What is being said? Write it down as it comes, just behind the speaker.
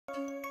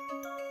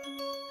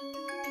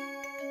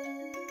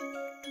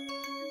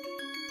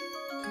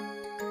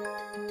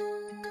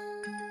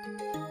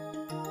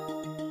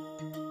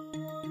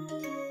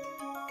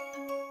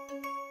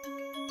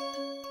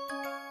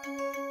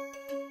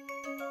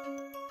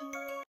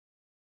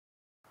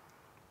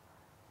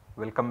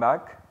Welcome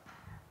back.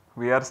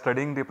 We are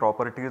studying the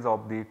properties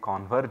of the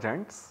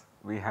convergents.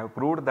 We have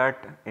proved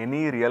that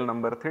any real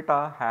number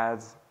theta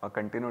has a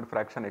continued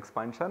fraction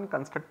expansion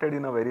constructed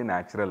in a very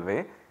natural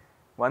way.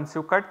 Once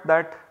you cut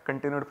that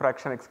continued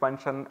fraction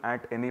expansion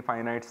at any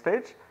finite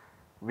stage,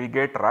 we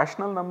get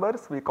rational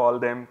numbers, we call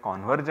them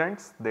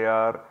convergents. They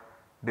are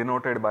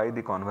denoted by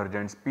the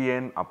convergence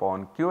Pn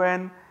upon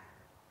Qn,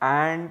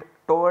 and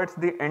towards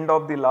the end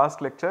of the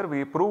last lecture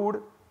we proved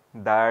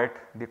that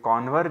the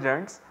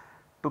convergents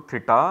to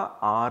theta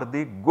are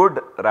the good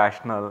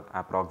rational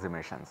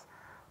approximations.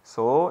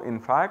 So, in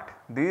fact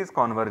these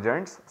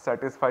convergents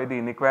satisfy the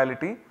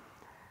inequality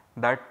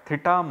that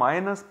theta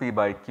minus p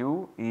by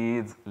q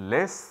is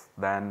less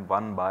than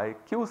 1 by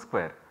q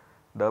square.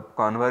 The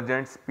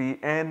convergents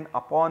Pn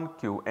upon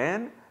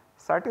Qn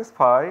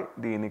satisfy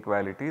the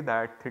inequality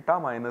that theta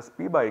minus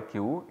p by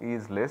q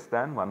is less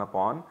than 1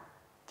 upon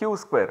q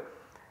square.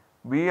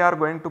 We are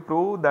going to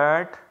prove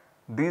that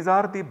these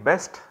are the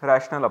best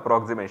rational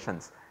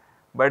approximations,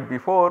 but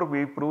before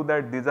we prove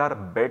that these are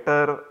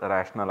better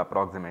rational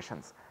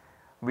approximations.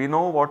 We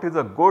know what is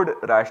a good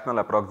rational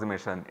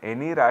approximation.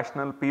 Any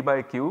rational p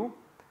by q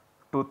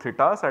to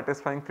theta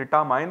satisfying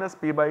theta minus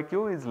p by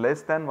q is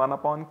less than 1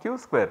 upon q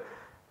square.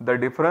 The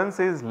difference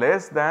is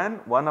less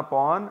than 1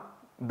 upon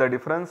the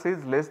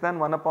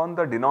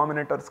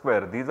denominator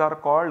square. These are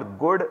called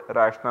good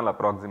rational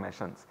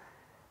approximations,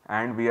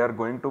 and we are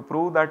going to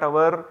prove that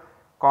our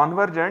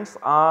convergents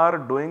are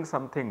doing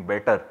something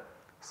better.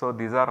 So,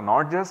 these are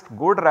not just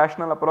good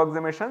rational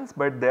approximations,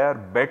 but they are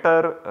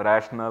better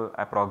rational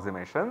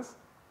approximations.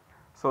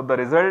 So, the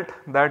result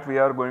that we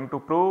are going to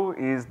prove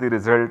is the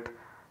result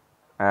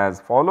as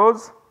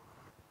follows.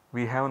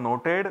 We have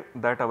noted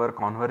that our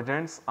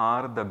convergents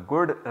are the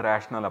good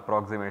rational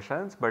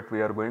approximations, but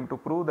we are going to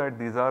prove that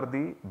these are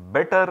the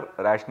better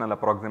rational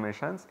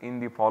approximations in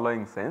the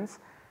following sense,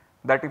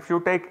 that if you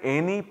take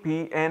any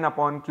Pn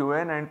upon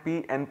Qn and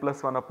Pn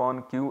plus 1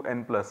 upon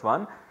Qn plus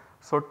 1,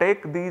 so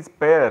take these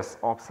pairs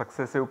of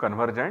successive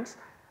convergents,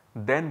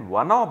 then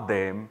one of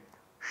them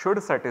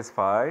should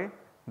satisfy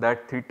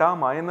that theta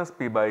minus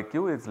p by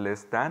q is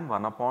less than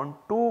 1 upon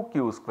 2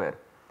 q square.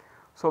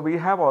 So, we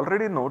have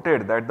already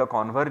noted that the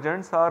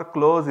convergents are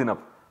close enough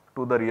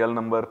to the real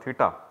number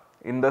theta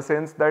in the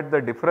sense that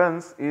the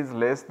difference is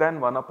less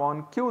than 1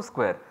 upon q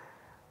square,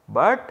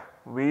 but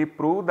we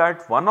prove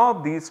that one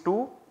of these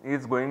two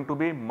is going to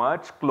be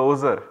much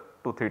closer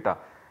to theta.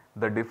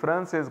 The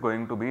difference is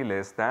going to be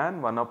less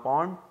than 1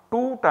 upon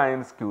 2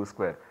 times q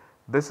square.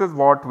 This is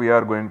what we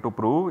are going to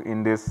prove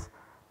in this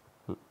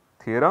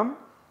theorem.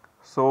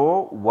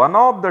 So, one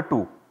of the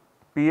two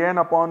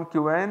Pn upon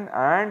Qn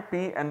and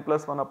Pn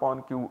plus 1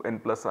 upon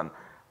Qn plus 1,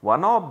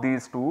 one of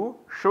these two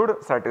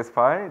should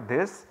satisfy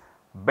this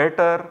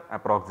better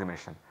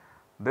approximation.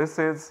 This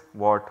is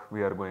what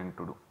we are going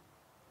to do.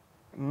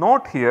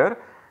 Note here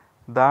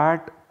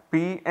that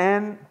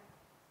Pn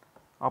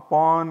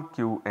upon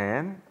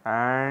Qn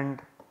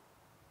and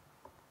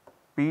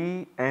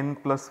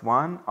Pn plus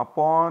 1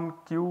 upon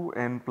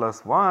Qn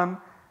plus 1,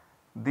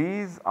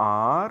 these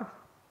are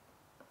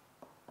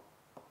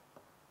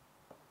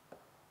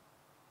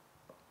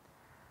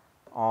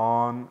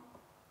on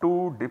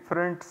two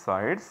different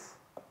sides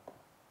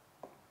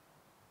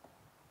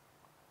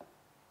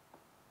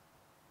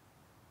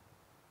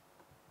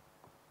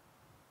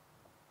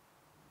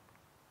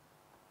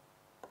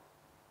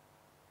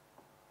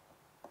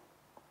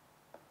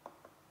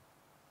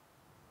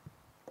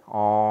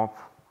of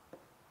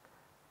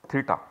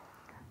theta.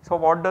 So,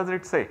 what does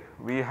it say?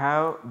 We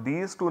have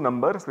these two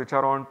numbers which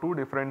are on two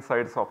different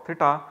sides of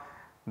theta.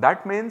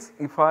 That means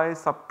if I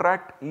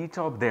subtract each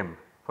of them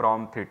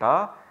from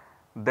theta,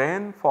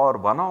 then for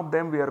one of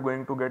them we are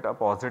going to get a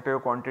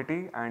positive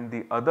quantity and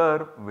the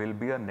other will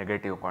be a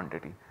negative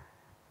quantity.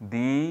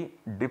 The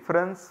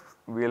difference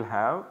will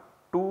have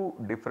two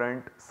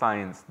different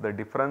signs. The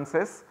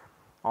differences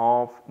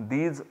of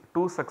these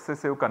two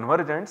successive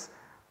convergents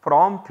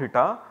from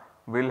theta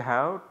will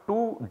have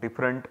two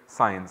different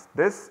signs.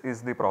 This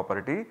is the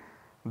property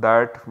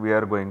that we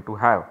are going to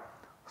have.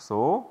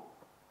 So,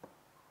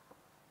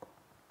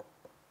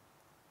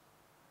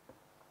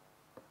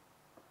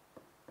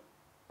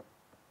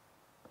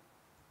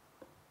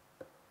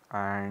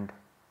 and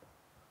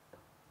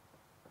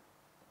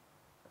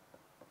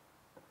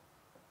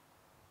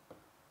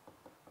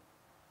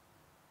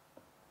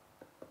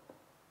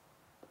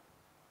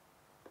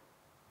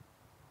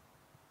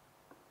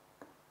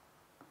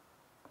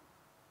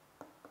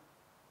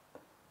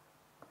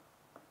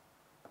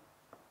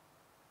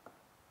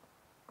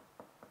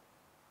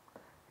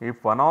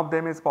if one of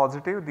them is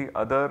positive, the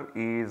other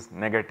is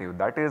negative.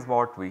 That is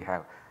what we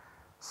have.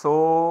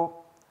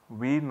 So,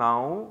 we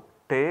now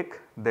take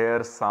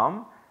their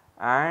sum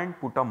and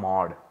put a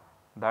mod.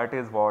 That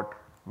is what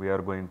we are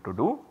going to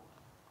do.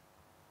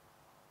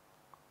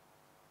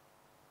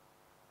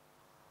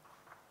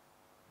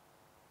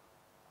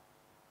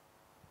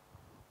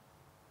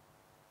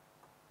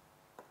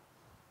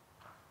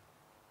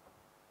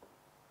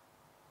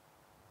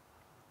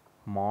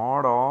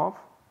 Mod of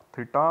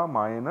theta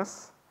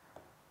minus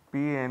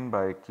Pn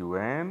by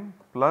Qn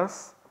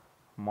plus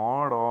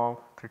mod of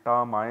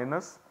theta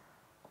minus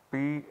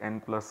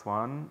Pn plus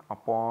 1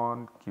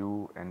 upon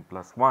Qn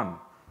plus 1.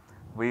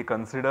 We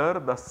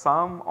consider the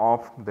sum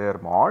of their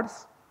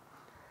mods.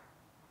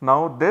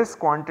 Now this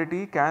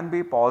quantity can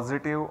be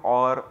positive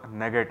or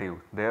negative,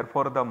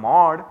 therefore the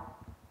mod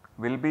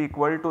will be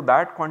equal to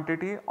that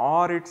quantity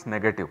or its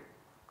negative.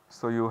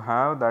 So you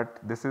have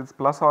that this is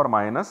plus or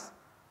minus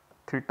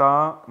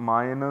theta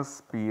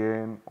minus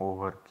Pn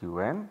over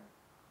Qn,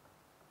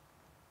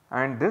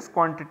 and this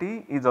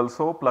quantity is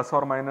also plus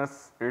or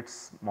minus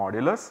its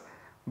modulus,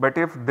 but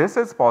if this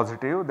is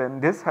positive then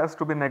this has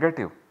to be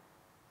negative,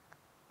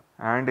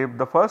 and if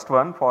the first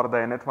one for the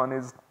nth one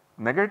is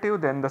negative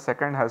then the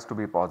second has to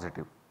be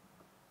positive.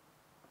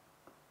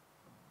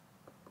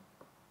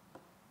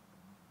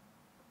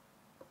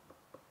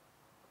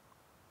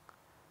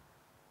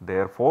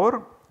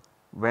 Therefore,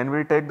 when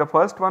we take the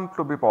first one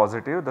to be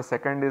positive, the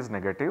second is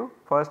negative,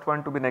 first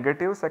one to be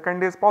negative,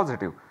 second is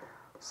positive.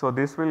 So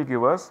this will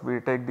give us, we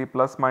take the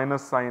plus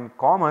minus sign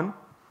common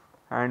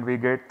and we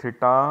get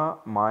theta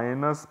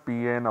minus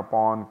Pn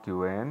upon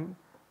Qn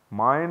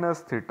minus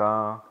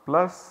theta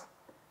plus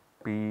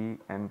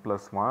Pn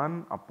plus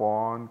 1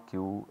 upon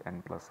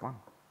Qn plus 1,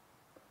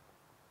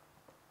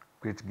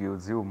 which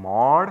gives you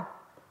mod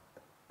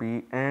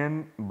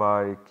Pn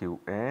by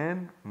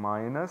Qn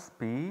minus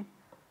Pn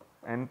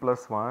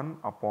plus 1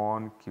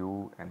 upon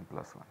Qn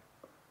plus 1.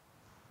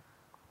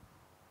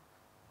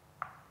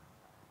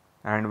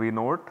 And we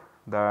note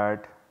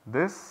that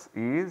this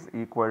is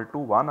equal to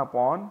 1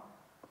 upon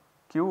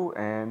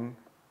Qn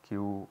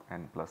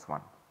plus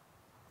 1.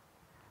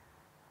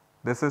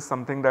 This is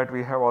something that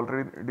we have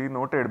already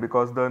noted,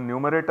 because the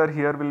numerator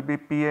here will be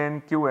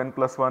Pn Qn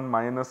plus 1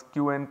 minus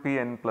Qn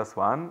Pn plus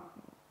 1,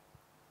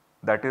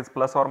 that is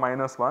plus or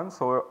minus 1.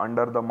 So,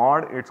 under the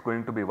mod it is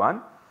going to be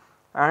 1,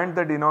 and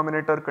the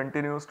denominator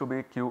continues to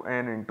be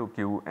Qn into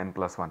Qn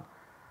plus 1.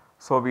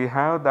 So, we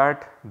have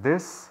that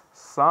this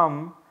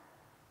sum,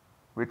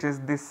 which is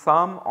the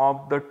sum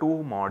of the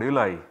two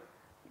moduli,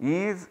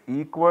 is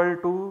equal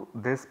to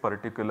this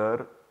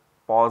particular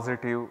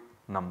positive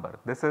number.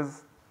 This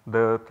is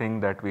the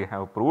thing that we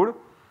have proved.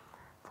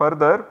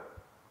 Further,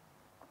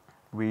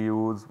 we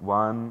use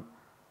one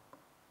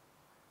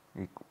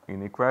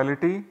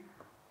inequality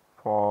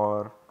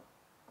for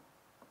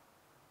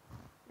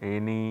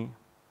any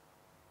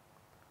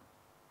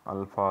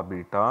alpha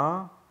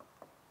beta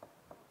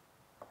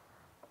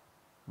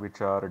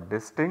which are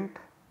distinct.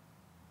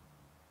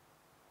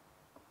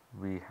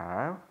 We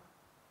have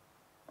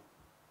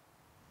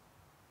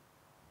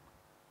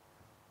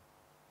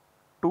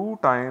two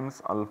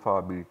times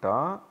alpha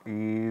beta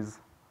is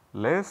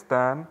less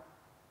than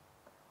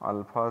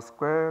alpha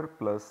square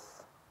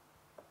plus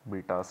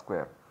beta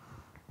square.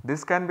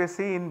 This can be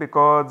seen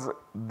because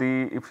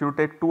if you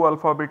take 2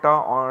 alpha beta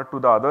or to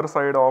the other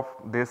side of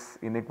this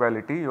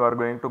inequality, you are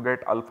going to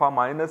get alpha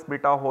minus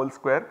beta whole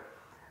square,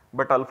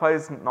 but alpha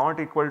is not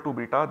equal to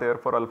beta,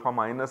 therefore alpha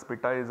minus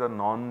beta is a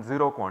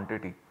non-zero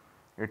quantity.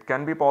 It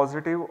can be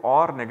positive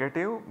or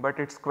negative, but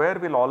its square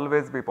will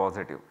always be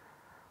positive.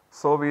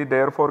 So, we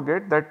therefore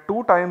get that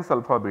 2 times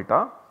alpha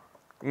beta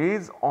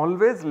is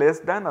always less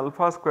than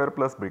alpha square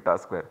plus beta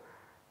square.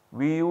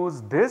 We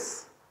use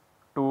this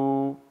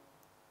to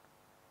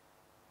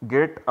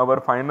get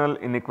our final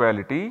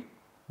inequality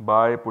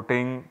by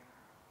putting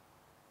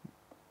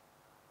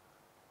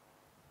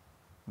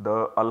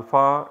the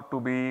alpha to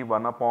be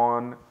 1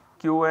 upon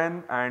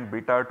Qn and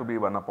beta to be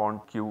 1 upon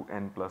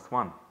Qn plus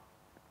 1.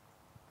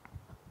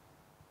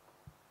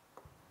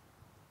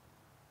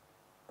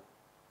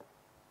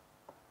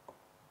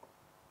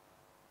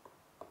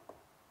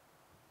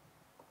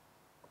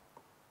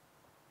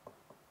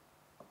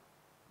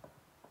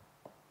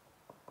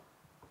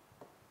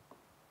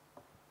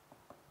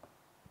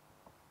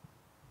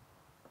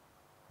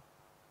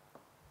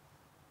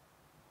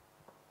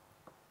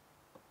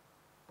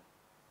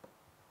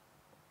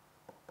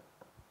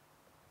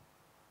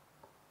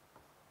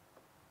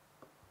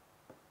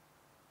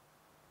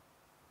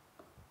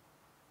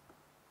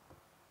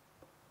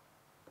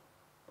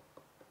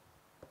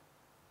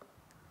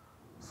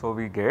 So,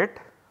 we get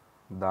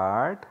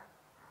that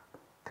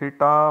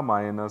theta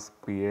minus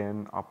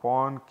Pn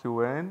upon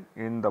Qn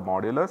in the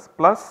modulus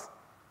plus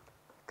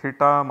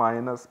theta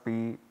minus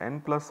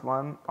Pn plus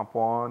 1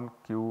 upon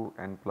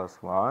Qn plus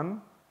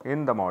 1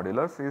 in the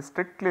modulus is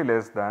strictly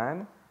less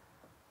than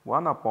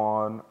 1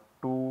 upon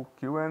 2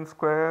 Qn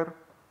square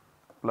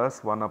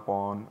plus 1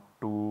 upon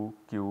 2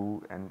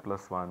 Qn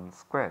plus 1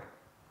 square.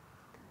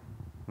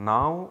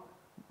 Now,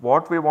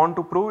 what we want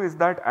to prove is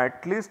that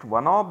at least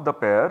one of the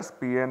pairs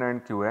Pn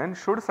and Qn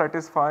should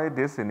satisfy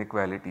this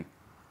inequality.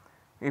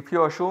 If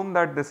you assume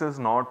that this is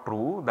not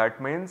true,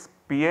 that means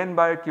Pn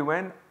by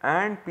Qn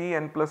and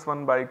Pn plus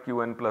 1 by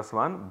Qn plus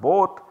 1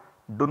 both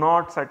do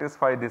not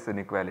satisfy this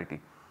inequality.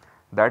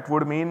 That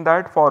would mean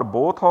that for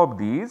both of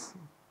these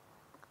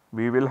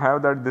we will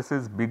have that this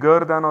is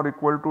bigger than or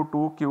equal to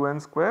 2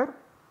 Qn square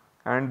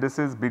and this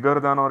is bigger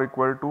than or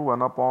equal to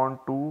 1 upon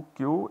 2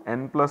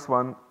 Qn plus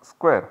 1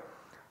 square.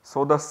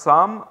 So, the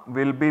sum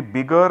will be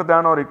bigger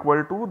than or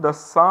equal to the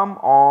sum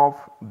of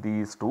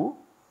these two,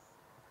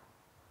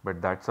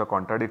 but that is a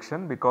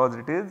contradiction because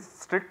it is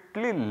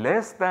strictly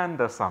less than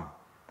the sum.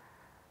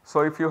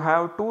 So, if you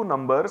have two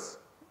numbers,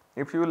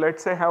 if you let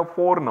us say have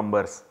 4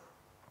 numbers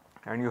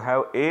and you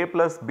have a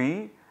plus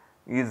b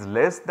is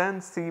less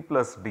than c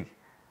plus d,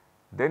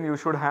 then you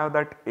should have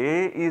that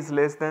a is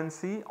less than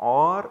c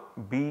or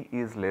b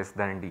is less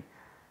than d.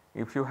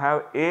 If you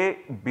have a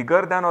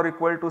bigger than or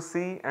equal to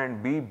c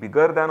and b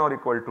bigger than or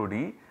equal to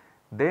d,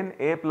 then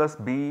a plus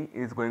b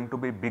is going to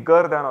be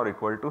bigger than or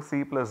equal to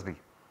c plus d.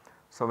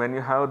 So, when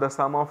you have the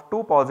sum of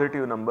two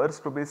positive numbers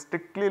to be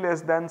strictly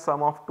less than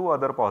sum of two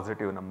other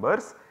positive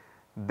numbers,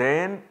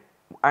 then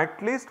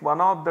at least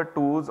one of the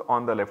 2's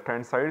on the left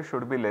hand side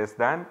should be less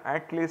than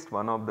at least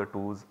one of the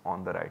 2's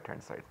on the right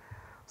hand side.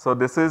 So,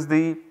 this is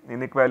the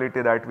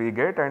inequality that we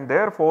get, and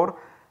therefore,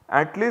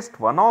 at least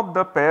one of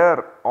the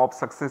pair of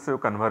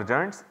successive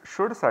convergents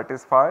should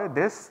satisfy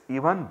this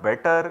even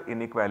better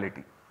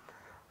inequality.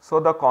 So,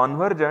 the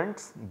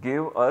convergents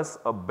give us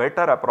a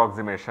better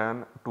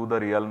approximation to the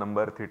real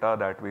number theta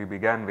that we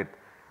began with.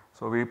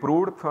 So, we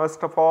proved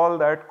first of all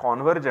that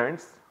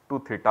convergence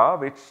to theta,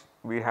 which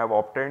we have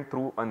obtained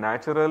through a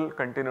natural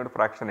continued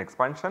fraction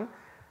expansion,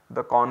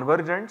 the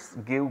convergents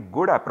give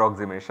good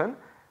approximation,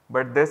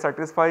 but they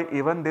satisfy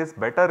even this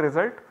better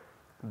result.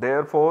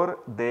 Therefore,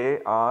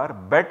 they are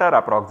better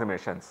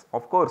approximations.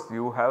 Of course,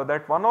 you have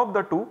that one of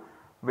the two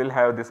will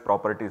have this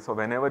property. So,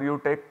 whenever you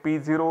take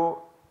P0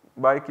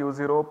 by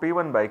Q0,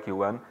 P1 by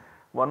Q1,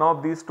 one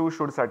of these two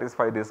should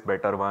satisfy this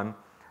better one.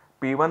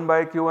 P1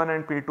 by Q1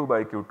 and P2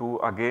 by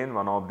Q2, again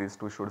one of these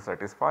two should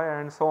satisfy,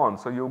 and so on.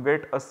 So, you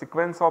get a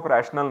sequence of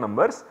rational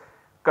numbers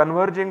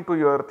converging to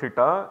your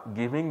theta,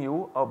 giving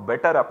you a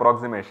better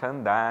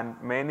approximation than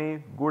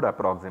many good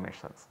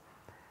approximations.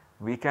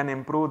 We can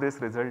improve this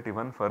result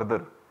even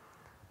further.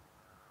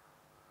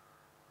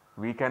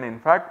 We can in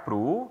fact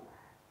prove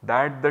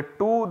that the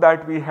 2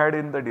 that we had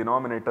in the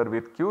denominator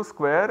with q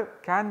square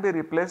can be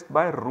replaced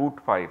by root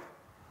 5.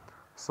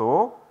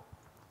 So,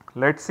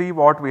 let us see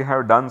what we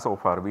have done so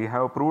far. We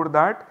have proved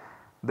that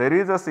there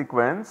is a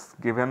sequence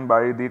given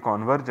by the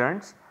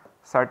convergents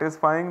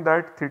satisfying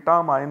that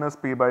theta minus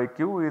p by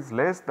q is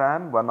less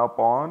than 1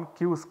 upon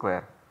q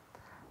square.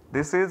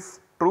 This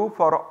is true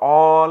for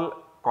all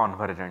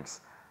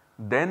convergents.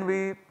 Then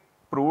we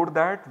proved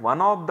that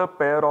one of the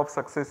pair of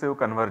successive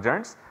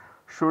convergents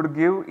should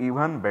give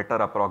even better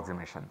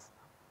approximations.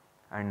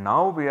 And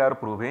now we are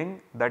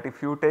proving that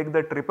if you take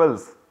the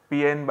triples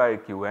Pn by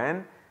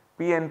Qn,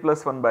 Pn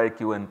plus 1 by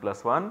Qn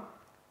plus 1,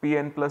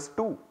 Pn plus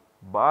 2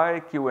 by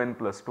Qn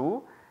plus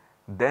 2,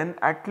 then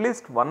at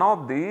least one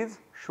of these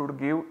should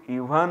give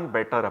even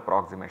better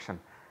approximation,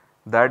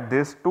 that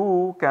this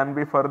 2 can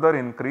be further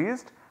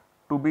increased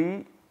to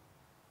be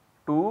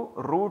to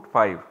root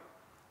 5.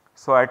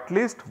 So, at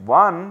least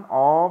one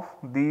of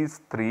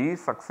these 3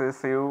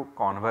 successive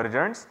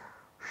convergents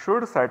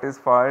should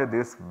satisfy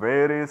this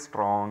very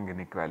strong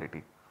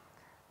inequality.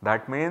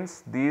 That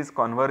means these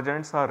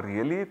convergents are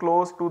really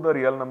close to the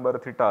real number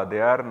theta.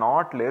 They are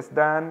not less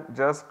than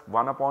just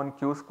 1 upon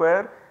q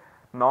square,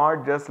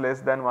 not just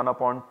less than 1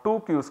 upon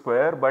 2 q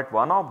square, but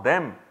one of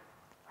them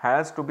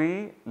has to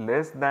be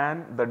less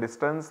than, the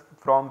distance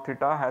from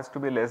theta has to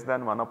be less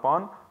than 1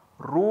 upon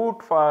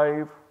root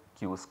 5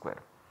 q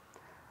square.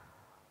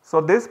 So,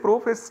 this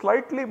proof is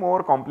slightly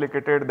more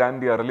complicated than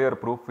the earlier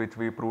proof which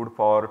we proved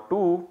for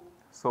 2.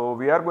 So,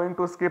 we are going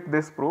to skip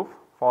this proof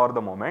for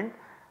the moment,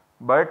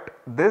 but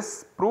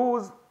this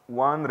proves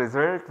one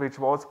result which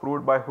was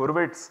proved by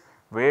Hurwitz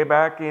way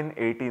back in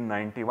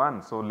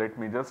 1891. So, let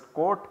me just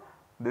quote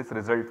this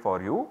result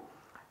for you.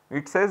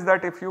 It says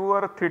that if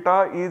your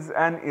theta is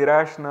an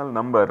irrational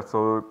number,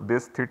 so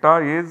this theta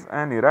is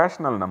an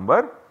irrational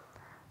number,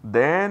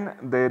 then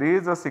there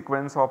is a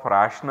sequence of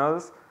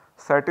rationals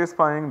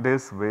satisfying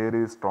this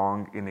very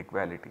strong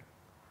inequality.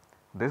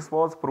 This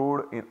was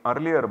proved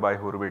earlier by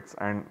Hurwitz,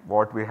 and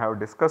what we have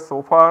discussed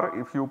so far,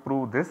 if you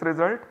prove this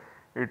result,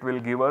 it will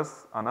give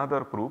us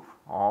another proof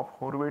of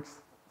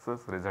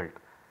Hurwitz's result.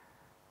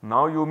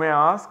 Now you may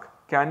ask,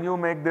 can you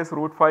make this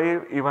root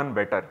 5 even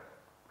better?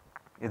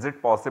 Is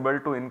it possible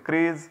to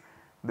increase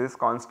this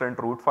constant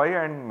root 5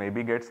 and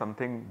maybe get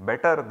something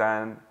better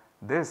than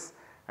this?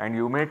 And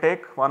you may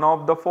take one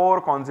of the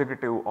 4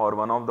 consecutive or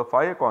one of the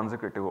 5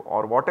 consecutive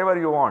or whatever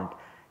you want.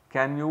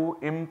 Can you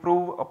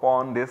improve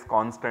upon this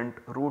constant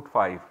root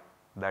 5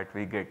 that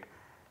we get?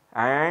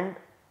 And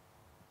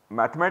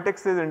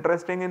mathematics is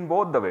interesting in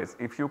both the ways.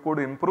 If you could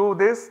improve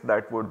this,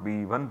 that would be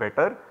even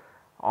better,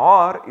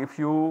 or if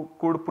you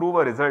could prove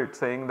a result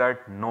saying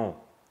that no,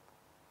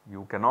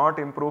 you cannot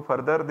improve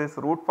further, this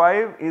root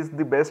 5 is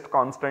the best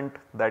constant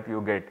that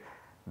you get,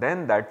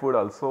 then that would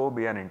also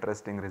be an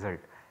interesting result.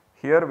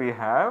 Here we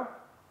have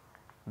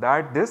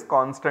that this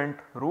constant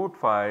root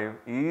 5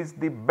 is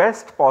the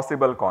best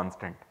possible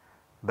constant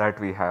that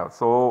we have.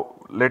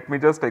 So, let me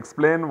just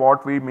explain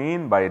what we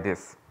mean by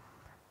this.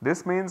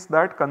 This means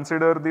that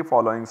consider the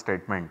following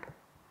statement.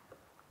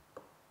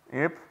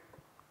 If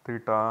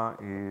theta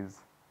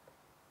is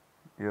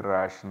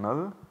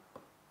irrational,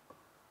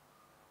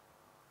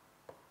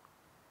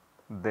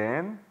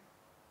 then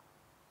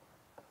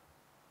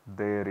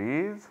there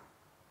is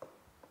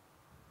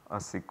a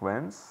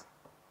sequence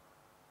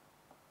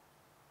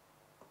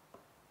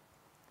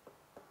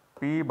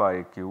P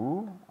by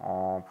Q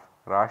of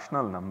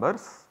rational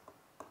numbers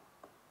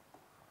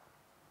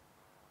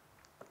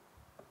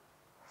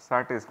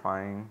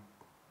satisfying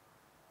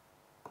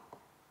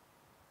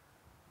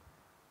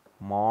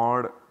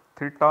mod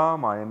theta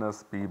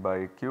minus P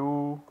by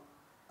Q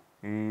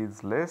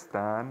is less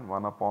than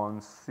 1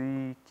 upon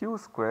C Q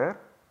square.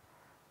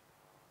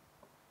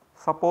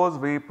 Suppose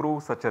we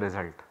prove such a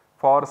result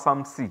for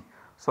some C.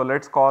 So,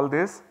 let us call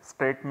this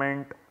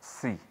statement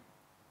C.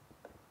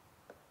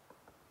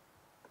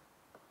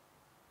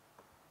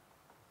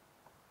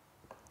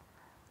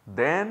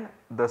 Then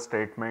the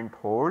statement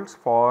holds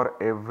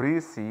for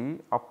every C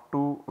up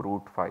to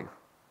root 5.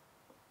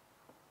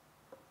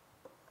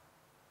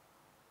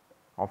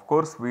 Of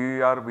course, we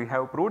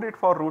have proved it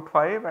for root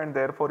 5 and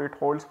therefore it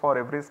holds for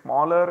every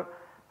smaller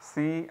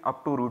C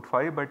up to root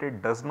 5, but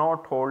it does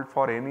not hold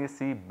for any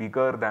C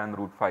bigger than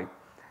root 5.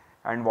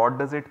 And what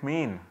does it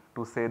mean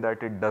to say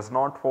that it does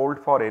not hold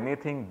for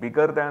anything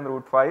bigger than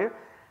root 5?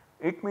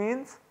 It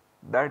means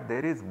that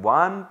there is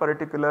one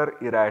particular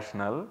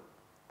irrational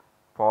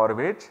for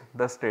which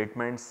the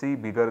statement C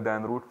bigger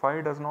than root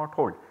 5 does not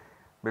hold.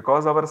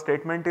 Because our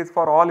statement is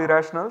for all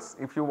irrationals,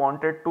 if you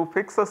wanted to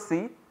fix a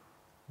C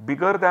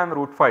bigger than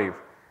root 5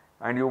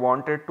 and you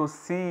wanted to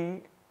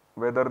see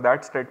whether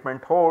that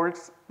statement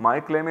holds, my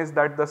claim is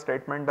that the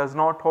statement does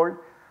not hold.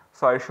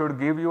 So, I should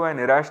give you an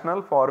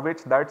irrational for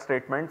which that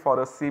statement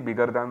for a C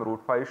bigger than root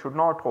 5 should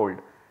not hold,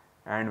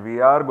 and we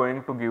are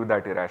going to give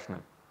that irrational.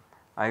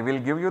 I will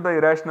give you the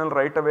irrational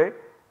right away,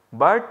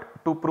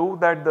 but to prove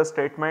that the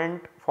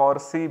statement for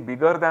C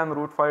bigger than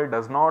root 5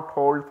 does not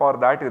hold for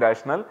that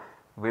irrational,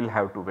 we will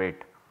have to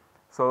wait.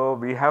 So,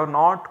 we have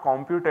not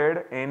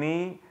computed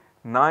any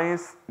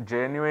nice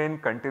genuine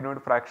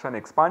continued fraction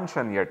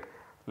expansion yet.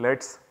 Let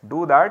us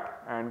do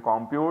that and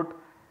compute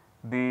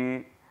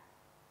the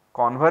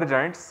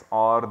convergence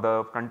or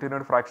the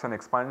continued fraction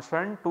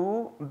expansion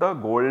to the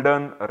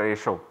golden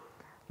ratio.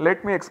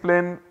 Let me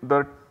explain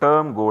the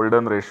term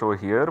golden ratio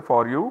here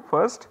for you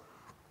first.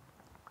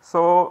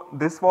 So,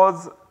 this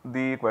was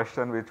the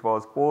question which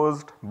was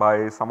posed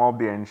by some of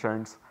the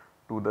ancients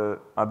to the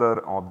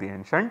other of the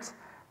ancients,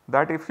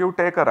 that if you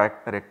take a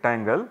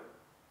rectangle,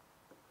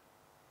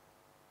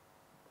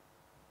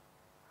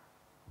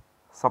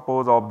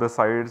 suppose of the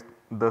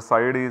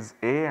side is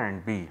A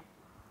and B,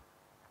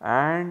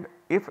 and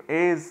if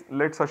A is,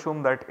 let us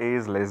assume that A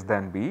is less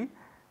than B,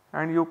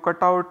 and you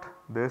cut out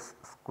this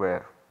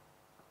square.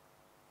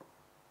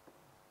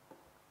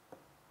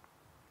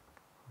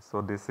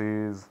 So, this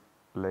is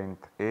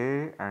length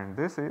A and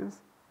this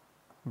is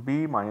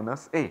B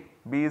minus A.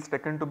 B is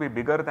taken to be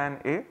bigger than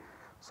A.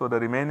 So, the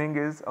remaining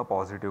is a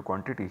positive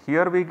quantity.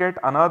 Here we get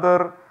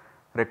another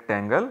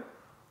rectangle,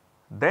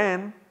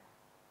 then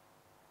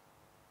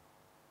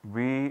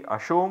we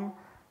assume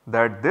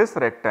that this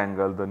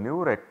rectangle, the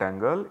new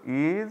rectangle,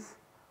 is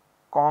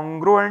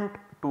congruent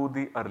to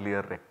the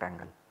earlier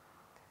rectangle.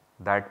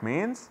 That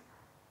means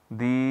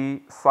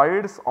the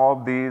sides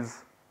of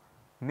these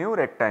new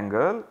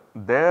rectangle,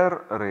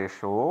 their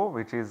ratio,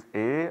 which is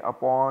A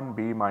upon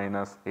B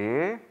minus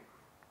A,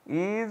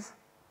 is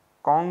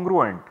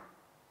congruent.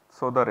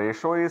 So, the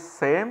ratio is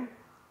same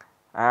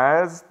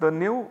as the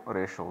new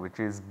ratio, which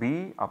is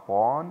B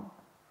upon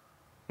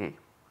A.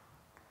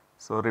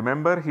 So,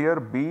 remember here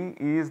B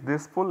is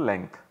this full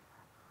length,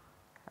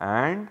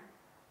 and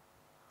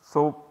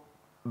so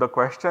the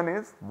question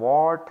is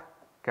what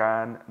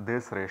can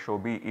this ratio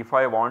be? If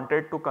I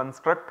wanted to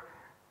construct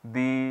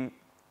the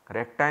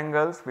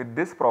rectangles with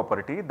this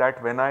property,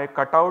 that when I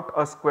cut out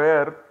a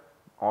square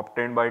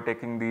obtained by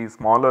taking the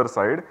smaller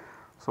side,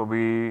 so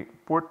we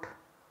put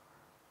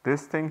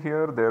this thing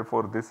here,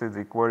 therefore this is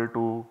equal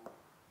to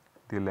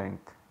the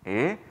length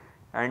A,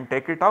 and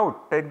take it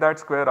out, take that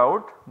square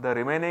out, the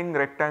remaining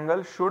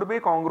rectangle should be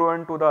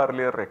congruent to the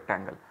earlier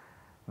rectangle.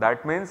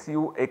 That means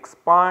you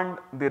expand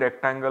the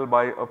rectangle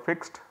by a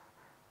fixed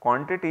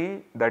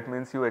quantity, that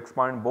means you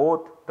expand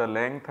both the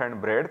length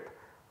and breadth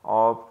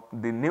of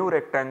the new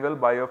rectangle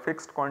by a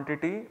fixed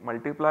quantity,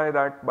 multiply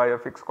that by a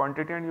fixed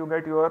quantity and you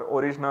get your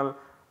original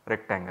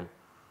rectangle.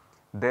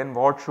 Then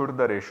what should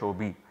the ratio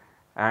be?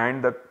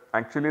 And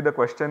actually the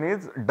question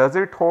is, does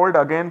it hold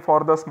again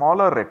for the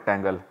smaller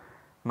rectangle?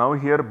 Now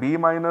here B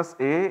minus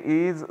A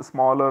is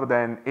smaller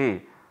than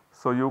A.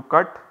 So, you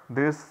cut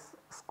this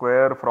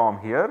square from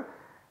here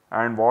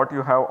and what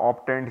you have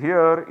obtained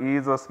here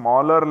is a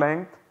smaller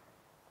length.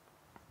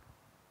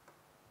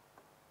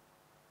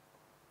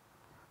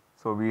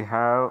 So, we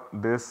have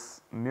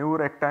this new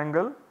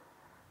rectangle.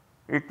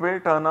 It will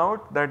turn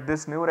out that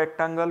this new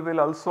rectangle will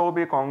also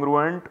be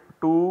congruent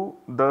to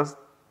the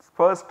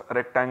first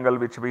rectangle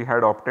which we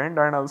had obtained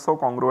and also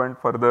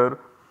congruent further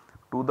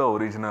to the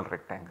original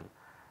rectangle.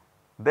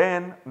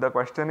 Then the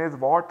question is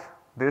what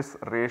this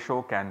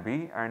ratio can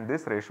be, and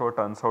this ratio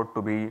turns out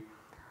to be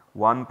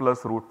 1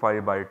 plus root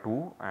 5 by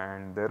 2,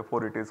 and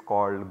therefore it is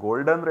called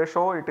golden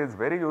ratio. It is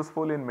very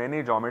useful in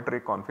many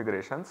geometric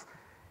configurations.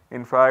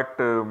 In fact,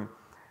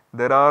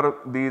 there are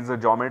these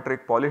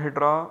geometric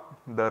polyhedra,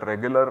 the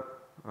regular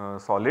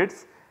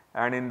solids,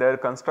 and in their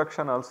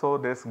construction also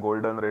this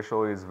golden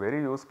ratio is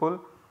very useful.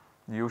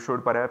 You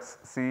should perhaps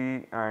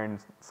see and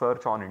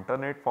search on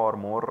internet for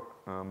more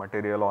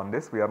material on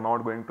this. We are not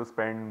going to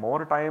spend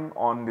more time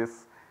on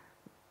this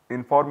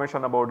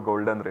information about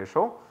golden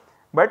ratio,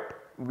 but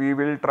we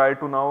will try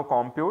to now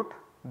compute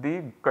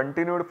the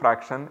continued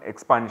fraction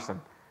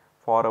expansion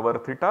for our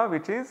theta,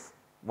 which is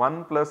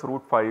 1 plus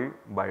root 5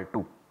 by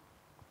 2.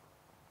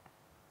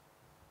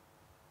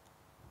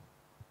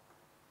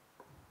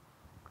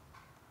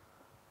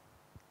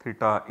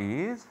 Theta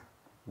is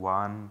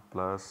 1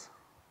 plus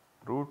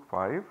root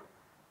 5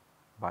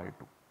 by 2.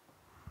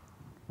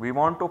 We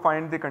want to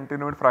find the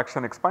continued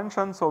fraction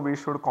expansion, so we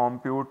should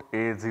compute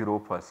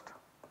A0 first,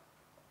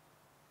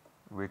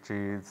 which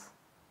is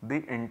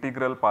the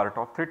integral part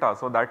of theta.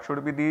 So, that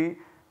should be the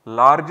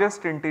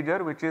largest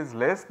integer which is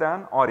less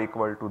than or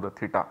equal to the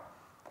theta.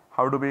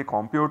 How do we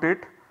compute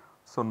it?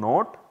 So,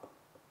 note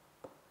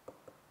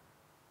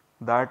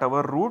that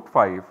our root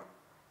 5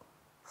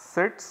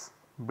 sits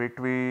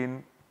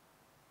between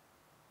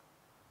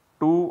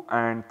 2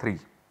 and 3.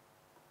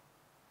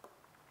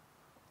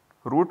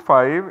 Root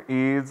 5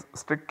 is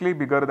strictly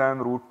bigger than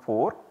root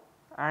 4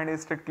 and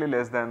is strictly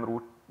less than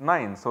root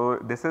 9. So,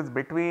 this is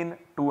between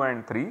 2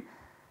 and 3.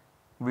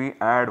 We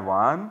add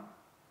 1,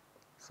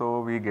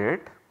 so we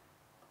get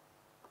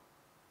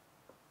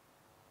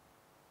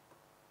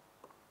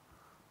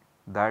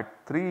that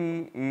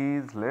 3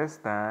 is less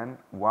than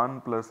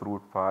 1 plus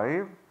root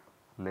 5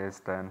 less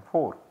than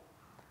 4.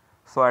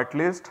 So, at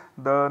least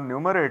the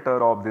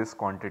numerator of this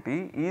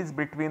quantity is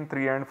between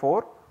 3 and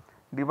 4.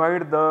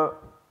 Divide the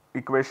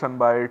equation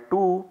by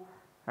 2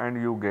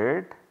 and you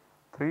get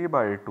 3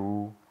 by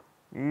 2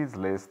 is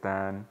less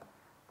than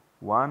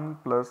 1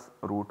 plus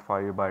root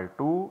 5 by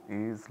 2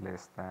 is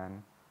less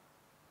than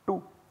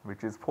 2,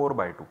 which is 4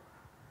 by 2.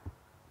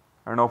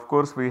 And of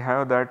course, we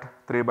have that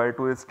 3 by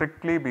 2 is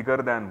strictly bigger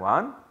than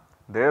 1.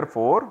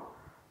 Therefore,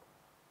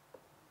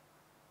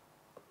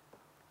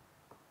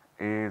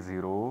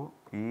 A0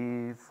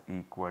 is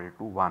equal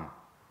to 1.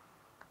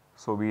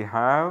 So, we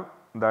have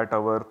that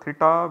our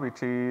theta,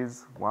 which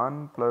is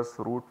 1 plus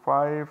root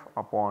 5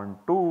 upon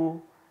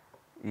 2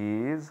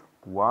 is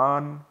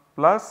 1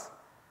 plus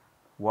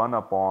 1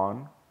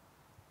 upon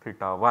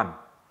theta 1,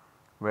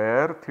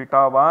 where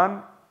theta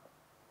 1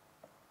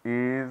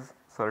 is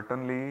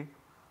certainly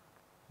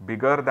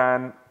bigger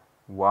than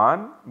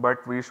 1,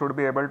 but we should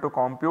be able to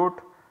compute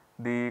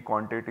the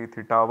quantity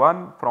theta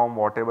 1 from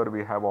whatever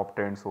we have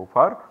obtained so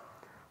far.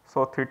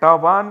 So, theta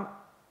 1,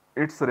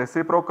 its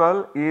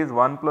reciprocal is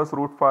 1 plus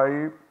root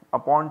 5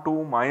 upon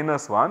 2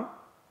 minus 1.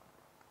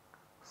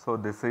 So,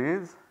 this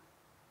is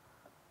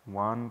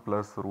 1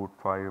 plus root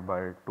 5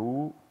 by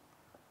 2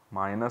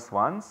 minus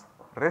 1's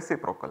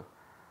reciprocal.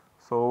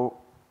 So,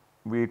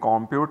 we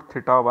compute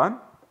theta 1.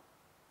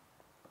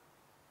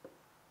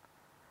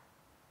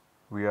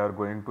 We are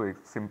going to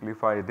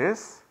simplify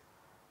this.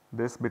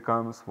 This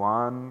becomes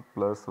 1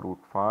 plus root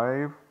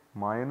 5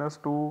 minus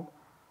 2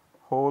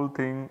 whole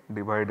thing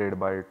divided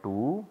by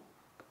 2.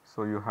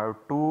 So, you have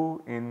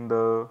 2 in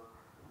the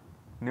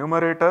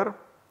numerator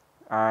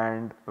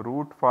and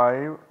root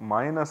 5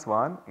 minus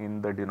 1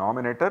 in the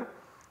denominator.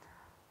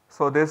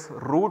 So, this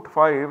root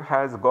 5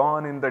 has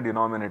gone in the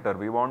denominator.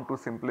 We want to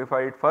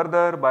simplify it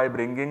further by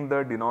bringing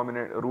the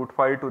denominator root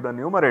 5 to the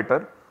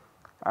numerator,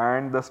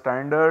 and the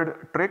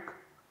standard trick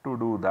to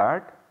do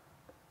that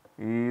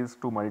is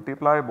to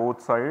multiply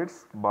both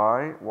sides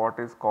by what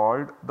is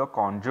called the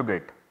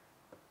conjugate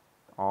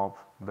of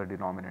the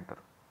denominator.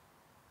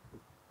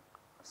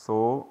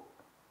 So,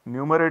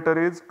 numerator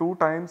is 2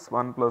 times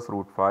 1 plus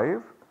root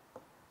 5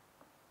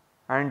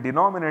 and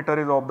denominator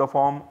is of the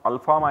form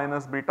alpha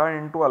minus beta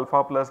into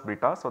alpha plus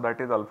beta. So,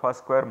 that is alpha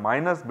square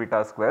minus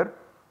beta square.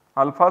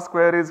 Alpha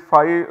square is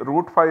 5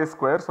 root 5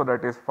 square, so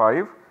that is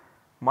 5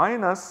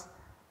 minus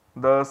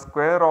the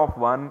square of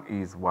 1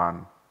 is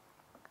 1.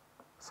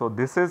 So,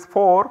 this is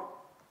 4,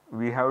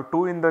 we have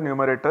 2 in the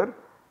numerator,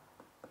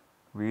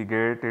 we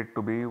get it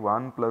to be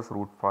 1 plus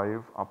root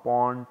 5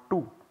 upon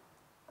 2,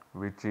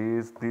 which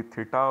is the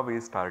theta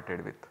we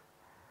started with.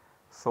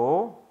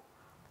 So,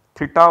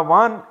 theta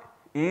 1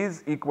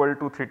 is equal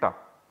to theta.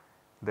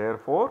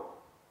 Therefore,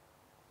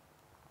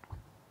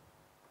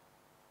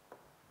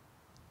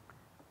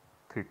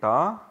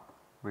 theta,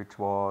 which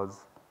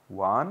was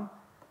 1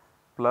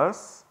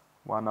 plus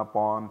 1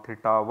 upon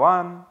theta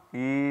 1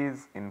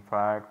 is in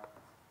fact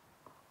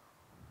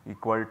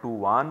equal to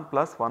 1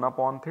 plus 1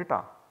 upon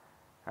theta,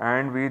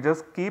 and we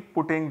just keep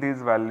putting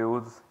these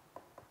values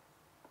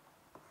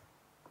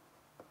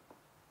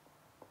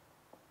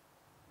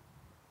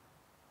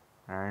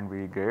and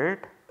we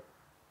get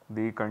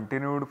the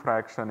continued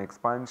fraction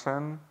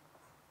expansion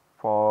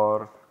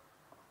for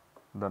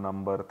the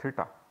number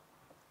theta.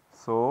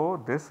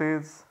 So, this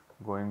is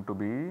going to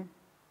be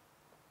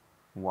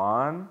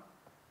 1,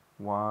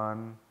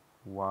 1,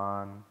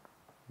 1,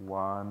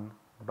 1,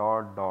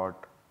 dot,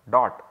 dot,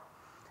 dot.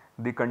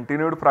 The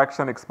continued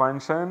fraction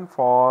expansion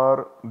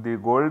for the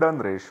golden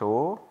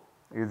ratio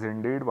is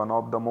indeed one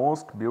of the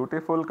most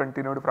beautiful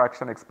continued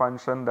fraction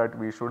expansion that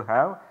we should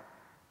have,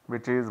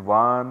 which is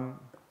 1,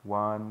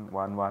 1,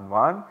 1, 1,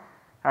 1,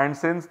 and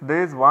since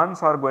these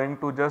ones are going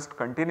to just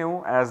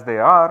continue as they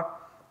are,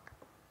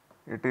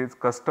 it is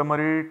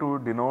customary to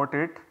denote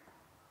it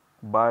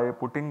by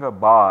putting a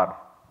bar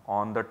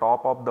on the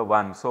top of the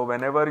 1. So,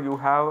 whenever you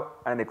have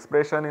an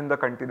expression in the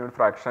continued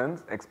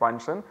fractions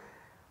expansion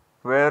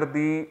where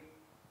the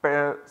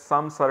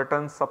some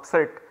certain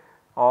subset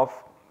of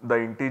the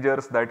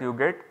integers that you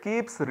get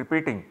keeps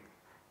repeating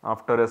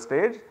after a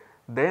stage,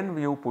 then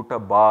you put a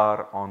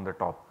bar on the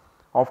top.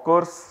 Of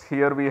course,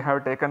 here we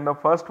have taken the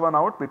first one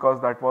out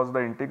because that was the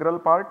integral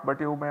part, but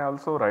you may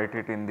also write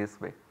it in this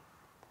way.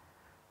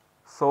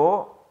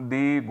 So,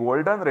 the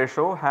golden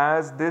ratio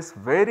has this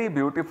very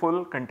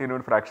beautiful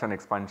continued fraction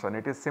expansion.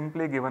 It is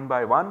simply given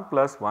by 1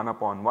 plus 1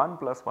 upon 1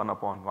 plus 1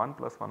 upon 1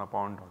 plus 1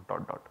 upon dot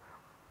dot dot.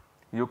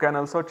 You can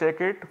also check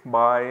it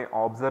by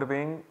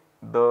observing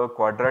the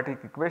quadratic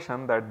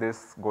equation that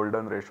this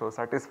golden ratio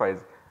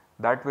satisfies.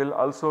 That will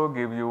also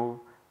give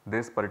you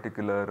this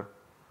particular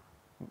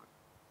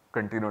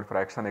continued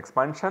fraction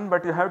expansion,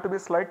 but you have to be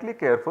slightly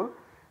careful.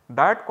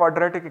 That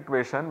quadratic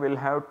equation will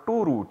have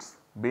two roots.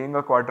 Being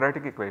a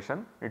quadratic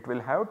equation, it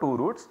will have two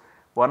roots.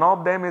 One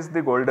of them is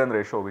the golden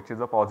ratio, which is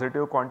a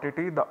positive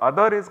quantity. The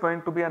other is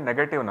going to be a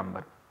negative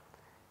number.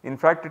 In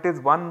fact, it is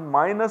 1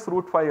 minus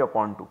root 5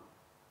 upon 2.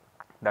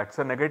 That is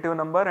a negative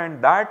number,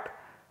 and that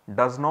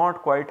does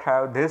not quite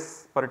have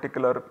this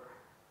particular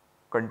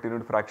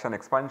continued fraction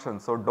expansion.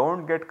 So, do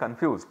not get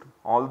confused.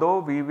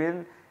 Although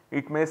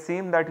it may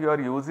seem that you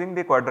are using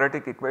the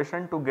quadratic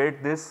equation to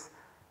get this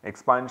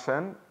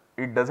expansion,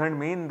 it does not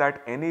mean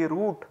that any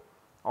root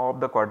of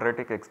the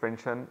quadratic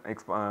expansion,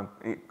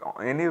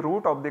 any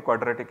root of the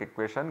quadratic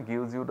equation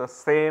gives you the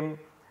same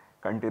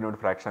continued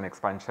fraction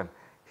expansion.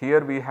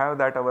 Here we have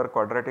that our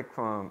quadratic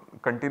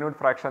continued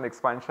fraction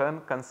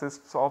expansion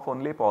consists of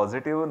only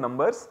positive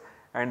numbers,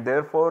 and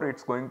therefore it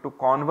is going to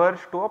converge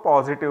to a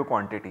positive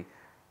quantity,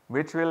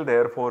 which will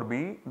therefore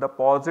be the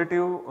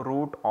positive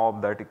root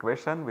of that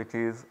equation, which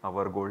is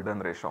our golden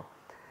ratio.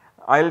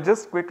 I will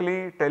just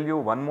quickly tell you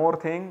one more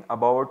thing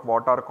about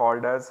what are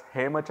called as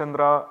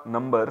Hemachandra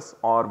numbers,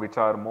 or which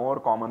are more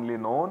commonly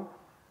known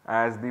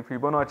as the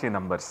Fibonacci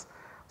numbers.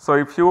 So,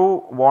 if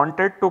you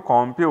wanted to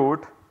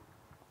compute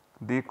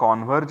the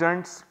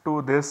convergence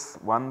to this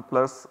 1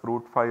 plus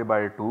root 5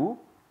 by 2,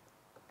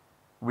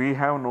 we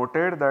have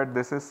noted that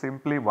this is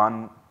simply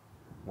 1,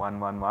 1,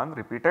 1, 1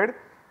 repeated.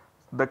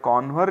 The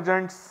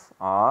convergents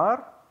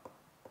are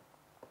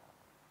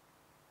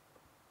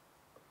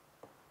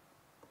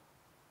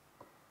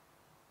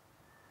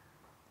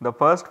the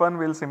first one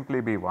will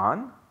simply be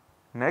 1,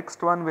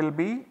 next one will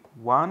be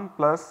 1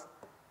 plus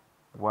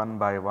 1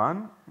 by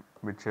 1,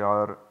 which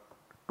are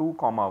 2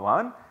 comma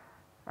 1,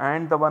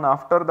 and the one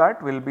after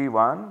that will be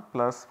 1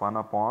 plus 1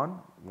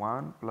 upon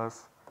 1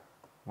 plus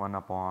 1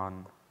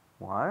 upon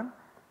 1,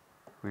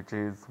 which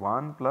is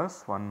 1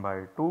 plus 1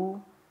 by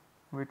 2,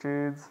 which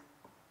is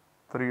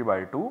 3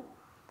 by 2.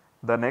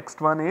 The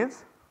next one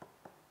is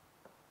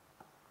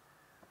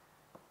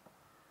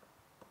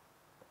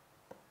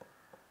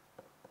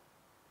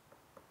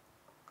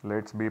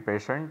let us be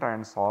patient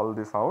and solve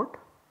this out.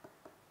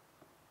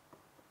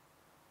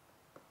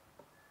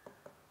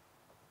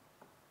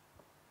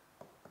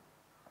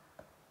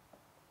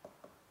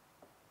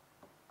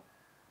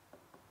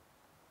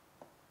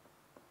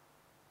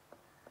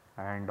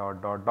 And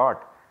dot dot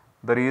dot.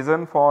 The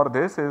reason for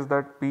this is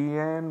that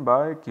Pn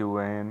by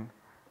Qn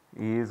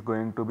is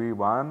going to be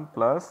 1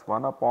 plus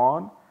 1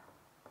 upon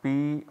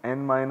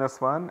Pn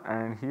minus 1,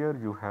 and here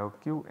you have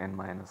Qn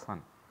minus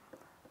 1.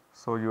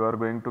 So, you are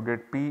going to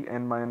get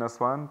Pn minus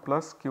 1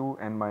 plus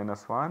Qn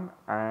minus 1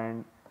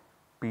 and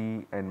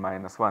Pn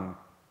minus 1.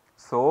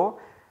 So,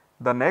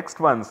 the next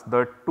ones,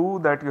 the 2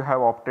 that you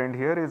have obtained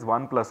here is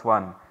 1 plus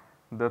 1,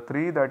 the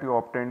 3 that you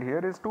obtained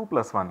here is 2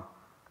 plus 1,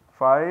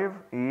 5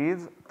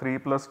 is 3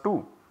 plus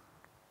 2.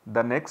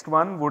 The next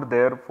one would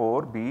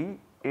therefore be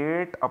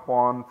 8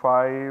 upon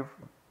 5,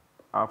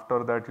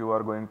 after that you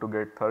are going to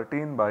get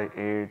 13 by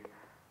 8,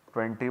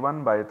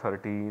 21 by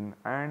 13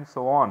 and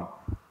so on.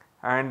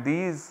 And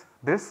this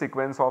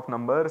sequence of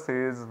numbers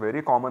is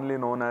very commonly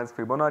known as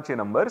Fibonacci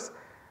numbers,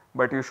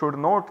 but you should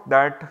note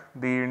that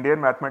the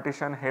Indian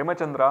mathematician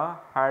Hemachandra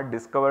had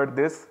discovered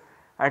this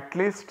at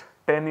least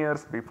 10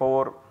 years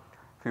before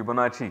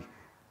Fibonacci,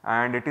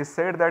 and it is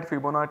said that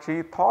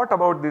Fibonacci thought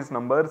about these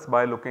numbers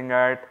by looking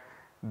at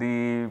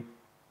the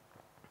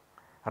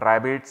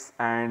rabbits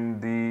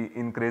and the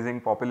increasing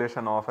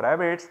population of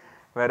rabbits,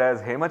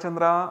 whereas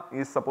Hemachandra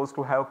is supposed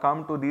to have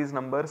come to these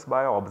numbers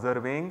by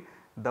observing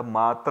the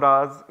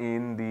matras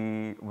in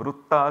the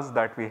vruttas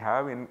that we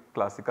have in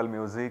classical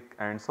music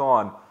and so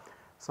on.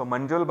 So,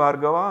 Manjul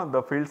Bhargava,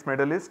 the Fields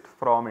medalist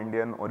from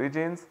Indian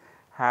origins,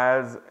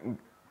 has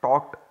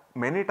talked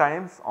many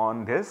times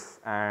on this,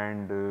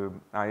 and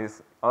I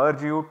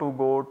urge you to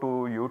go to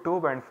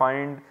YouTube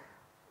and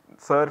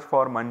search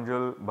for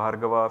Manjul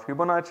Bhargava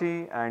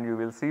Fibonacci, and you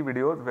will see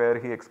videos where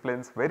he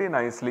explains very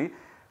nicely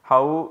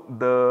how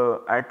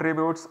the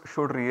attributes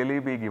should really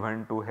be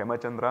given to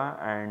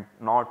Hemachandra and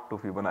not to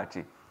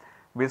Fibonacci.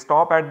 We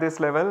stop at this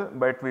level,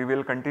 but we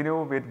will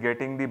continue with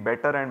getting the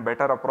better and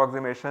better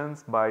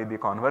approximations by the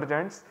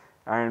convergents,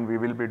 and we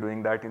will be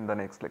doing that in the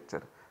next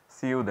lecture.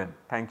 See you then.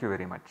 Thank you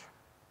very much.